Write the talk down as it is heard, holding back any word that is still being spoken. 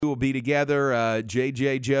We will be together,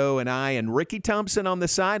 J.J. Joe and I, and Ricky Thompson on the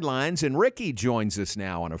sidelines. And Ricky joins us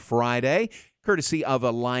now on a Friday, courtesy of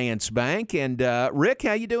Alliance Bank. And, Rick,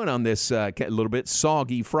 how you doing on this a little bit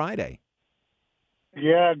soggy Friday?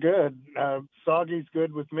 Yeah, good. Soggy's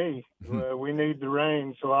good with me. We need the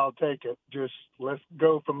rain, so I'll take it. Just let's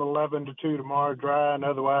go from 11 to 2 tomorrow dry, and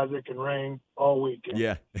otherwise it can rain all weekend.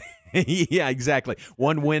 Yeah. Yeah, exactly.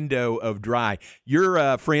 One window of dry.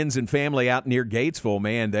 Your friends and family out near Gatesville,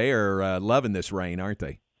 man, they are loving this rain, aren't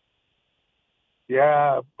they?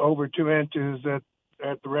 Yeah, over 2 inches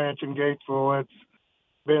at the ranch in Gatesville. It's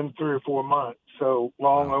been 3 or 4 months, so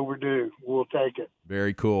long overdue. We'll take it.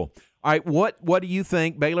 Very cool. All right, what do you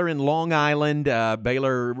think? Baylor in Long Island,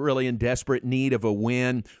 Baylor really in desperate need of a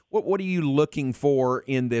win. What are you looking for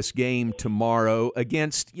in this game tomorrow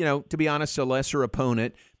against, to be honest, a lesser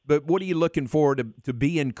opponent? But what are you looking for to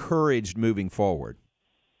be encouraged moving forward?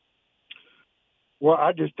 Well,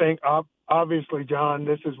 I just think, obviously, John,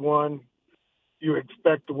 this is one you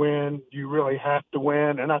expect to win. You really have to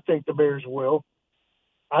win, and I think the Bears will.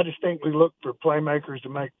 I just think we look for playmakers to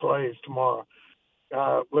make plays tomorrow.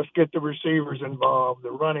 Let's get the receivers involved,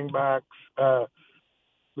 the running backs,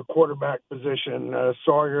 the quarterback position.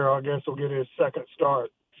 Sawyer, I guess, will get his second start.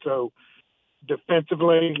 So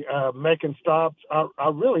defensively, making stops. I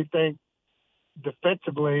really think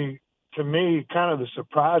defensively, to me, kind of the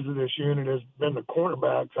surprise of this unit has been the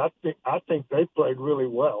cornerbacks. I think they played really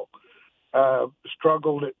well.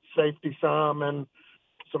 Struggled at safety some and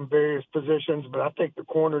some various positions, but I think the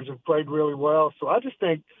corners have played really well. So I just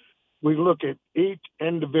think we look at each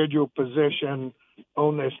individual position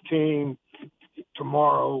on this team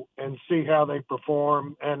tomorrow and see how they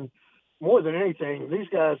perform. And more than anything, these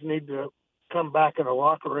guys need to come back in the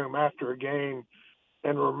locker room after a game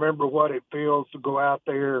and remember what it feels to go out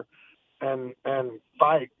there and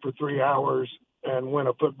fight for 3 hours and win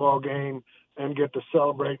a football game and get to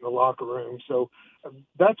celebrate in the locker room. So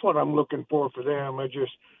that's what I'm looking for them.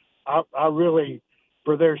 I really,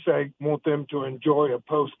 for their sake, want them to enjoy a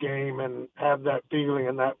post game and have that feeling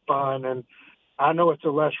and that fun. And I know it's a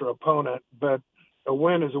lesser opponent, but a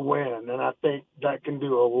win is a win, and I think that can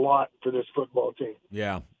do a lot for this football team.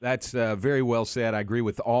 Yeah, that's very well said. I agree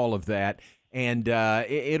with all of that. And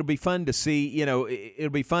it'll be fun to see, it'll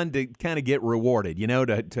be fun to kind of get rewarded,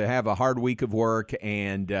 to have a hard week of work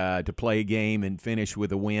and to play a game and finish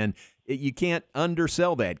with a win. You can't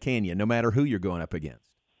undersell that, can you, no matter who you're going up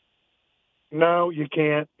against? No, you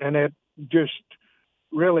can't. And it just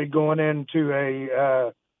really going into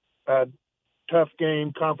a tough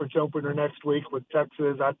game, conference opener next week with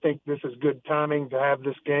Texas, I think this is good timing to have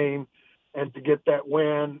this game and to get that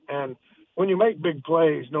win. And when you make big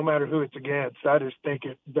plays, no matter who it's against, I just think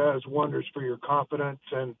it does wonders for your confidence.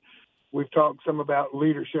 And we've talked some about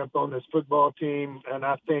leadership on this football team, and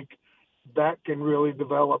I think that can really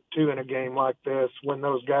develop too in a game like this when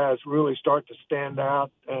those guys really start to stand out.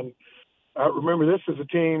 And remember, this is a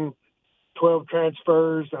team, 12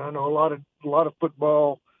 transfers. I know a lot of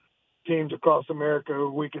football teams across America.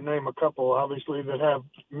 We can name a couple, obviously, that have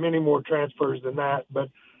many more transfers than that. But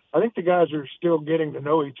I think the guys are still getting to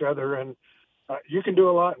know each other, and you can do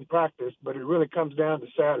a lot in practice, but it really comes down to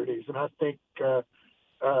Saturdays. And I think a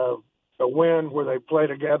win where they play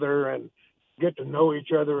together and get to know each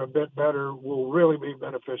other a bit better will really be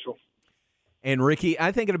beneficial. And Ricky,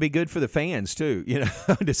 I think it'll be good for the fans too,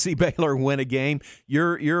 to see Baylor win a game.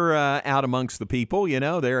 You're out amongst the people,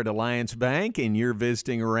 they're at Alliance Bank, and you're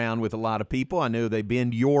visiting around with a lot of people. I know they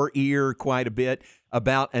bend your ear quite a bit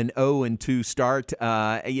about an 0-2 start.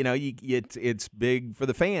 It's big for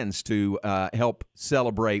the fans to help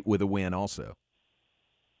celebrate with a win also.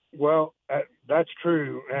 Well, that's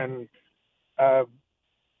true, and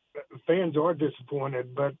fans are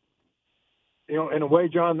disappointed, but in a way,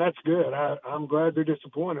 John, that's good. I'm glad they're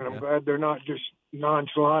disappointed. I'm glad they're not just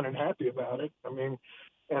nonchalant and happy about it. I mean,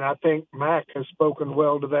 and I think Mac has spoken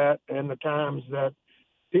well to that in the times that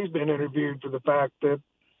he's been interviewed for the fact that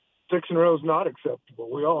 6 in a row is not acceptable.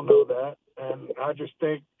 We all know that. And I just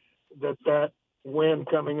think that win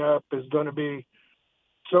coming up is going to be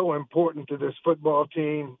so important to this football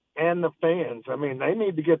team and the fans. I mean, they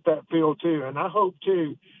need to get that feel too. And I hope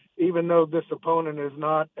too, even though this opponent is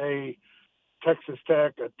not a Texas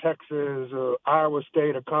Tech, a Texas, or Iowa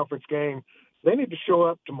State, a conference game, they need to show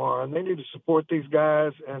up tomorrow and they need to support these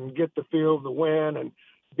guys and get the feel of the win and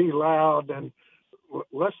be loud and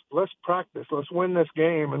let's practice. Let's win this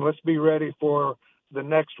game and let's be ready for the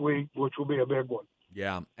next week, which will be a big one.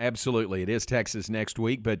 Yeah, absolutely. It is Texas next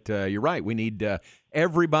week, but you're right. We need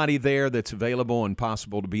everybody there that's available and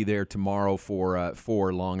possible to be there tomorrow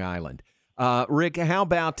for Long Island. Rick, how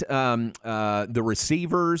about the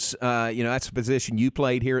receivers? That's a position you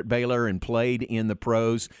played here at Baylor and played in the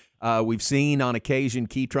pros. We've seen on occasion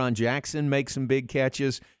Ketron Jackson make some big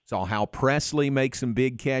catches. Saw Hal Presley make some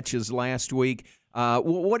big catches last week.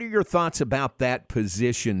 What are your thoughts about that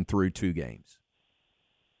position through 2 games?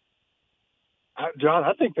 John,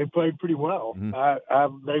 I think they played pretty well.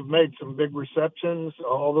 Mm-hmm. They've made some big receptions.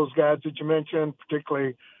 All those guys that you mentioned,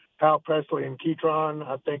 particularly Hal Presley and Ketron,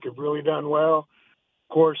 I think have really done well.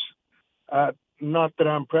 Of course, not that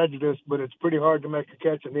I'm prejudiced, but it's pretty hard to make a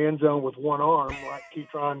catch in the end zone with one arm like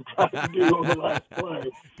Ketron tried to do on the last play.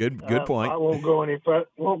 Good point. I won't go any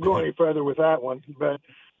further with that one, but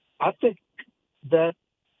I think that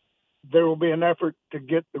there will be an effort to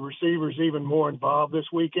get the receivers even more involved this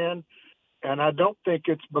weekend. And I don't think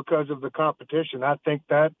it's because of the competition. I think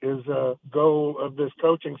that is a goal of this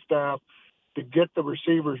coaching staff, to get the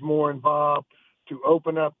receivers more involved, to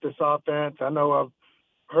open up this offense. I know I've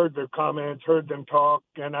heard their comments, heard them talk,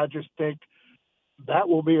 and I just think that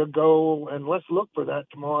will be a goal, and let's look for that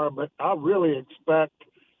tomorrow. But I really expect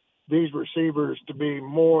these receivers to be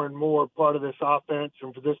more and more part of this offense,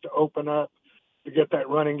 and for this to open up, to get that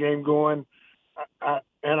running game going.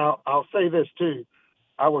 I'll say this too.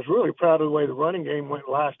 I was really proud of the way the running game went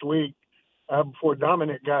last week before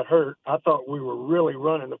Dominic got hurt. I thought we were really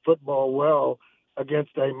running the football well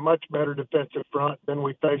against a much better defensive front than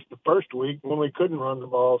we faced the first week when we couldn't run the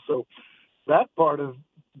ball. So that part of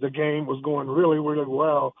the game was going really, really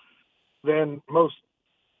well. Then most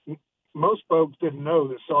folks didn't know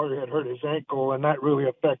that Sawyer had hurt his ankle, and that really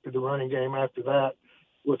affected the running game after that,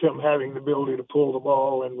 with him having the ability to pull the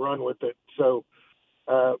ball and run with it. So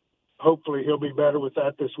hopefully he'll be better with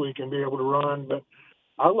that this week and be able to run. But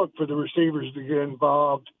I look for the receivers to get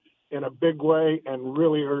involved in a big way and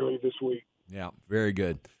really early this week. Yeah, very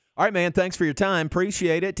good. All right, man, thanks for your time.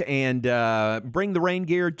 Appreciate it. And bring the rain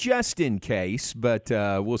gear just in case, but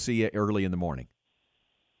we'll see you early in the morning.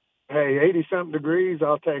 Hey, 80-something degrees,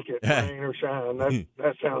 I'll take it, rain or shine.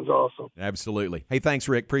 That sounds awesome. Absolutely. Hey, thanks,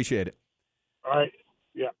 Rick. Appreciate it. All right.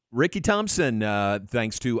 Yeah. Ricky Thompson,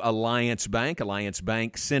 thanks to Alliance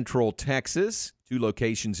Bank, Central Texas. 2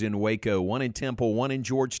 locations in Waco, 1 in Temple, 1 in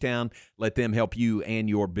Georgetown. Let them help you and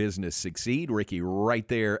your business succeed. Ricky right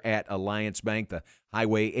there at Alliance Bank, the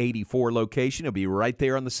Highway 84 location. He'll be right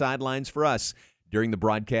there on the sidelines for us during the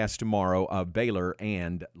broadcast tomorrow of Baylor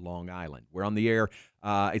and Long Island. We're on the air.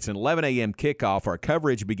 It's an 11 a.m. kickoff. Our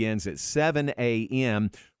coverage begins at 7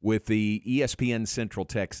 a.m. with the ESPN Central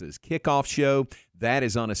Texas kickoff show. That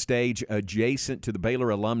is on a stage adjacent to the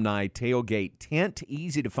Baylor Alumni Tailgate Tent.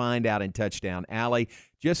 Easy to find out in Touchdown Alley.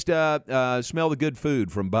 Just smell the good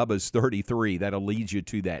food from Bubba's 33. That'll lead you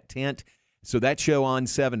to that tent. So that show on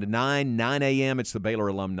 7 to 9. 9 a.m. it's the Baylor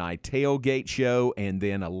Alumni Tailgate Show. And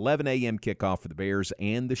then 11 a.m. kickoff for the Bears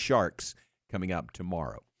and the Sharks coming up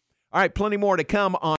tomorrow. All right, plenty more to come on